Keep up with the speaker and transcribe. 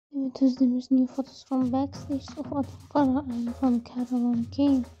Demet Özdemir's new photos from backstage of Adam and from Caroline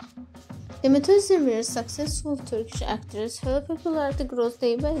Kane. Demet Özdemir's successful Turkish actress, her popularity grows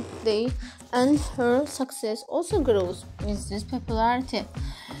day by day, and her success also grows with this popularity.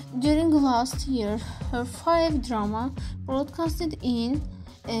 During last year, her 5 drama broadcasted in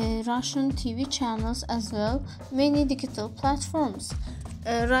Russian TV channels as well many digital platforms.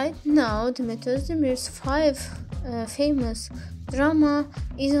 Right now, Demet Özdemir's 5 famous drama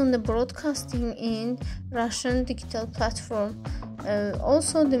is on the broadcasting in Russian digital platform.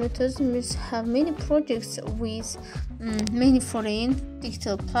 Also, Demet Özdemir have many projects with many foreign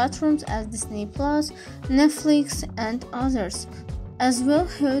digital platforms as Disney+, Netflix, and others. As well,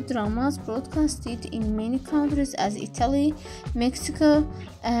 her dramas broadcasted in many countries as Italy, Mexico,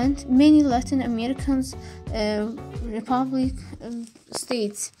 and many Latin American Republic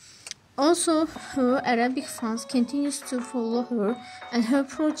states. Also, her Arabic fans continues to follow her and her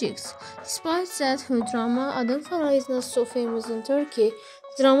projects. Despite that, her drama Adam Farah is not so famous in Turkey.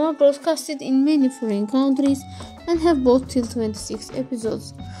 Drama broadcasted in many foreign countries and have bought till 26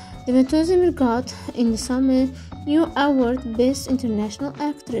 episodes. Demet Özdemir got in the summer new award Best International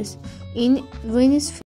Actress in Venice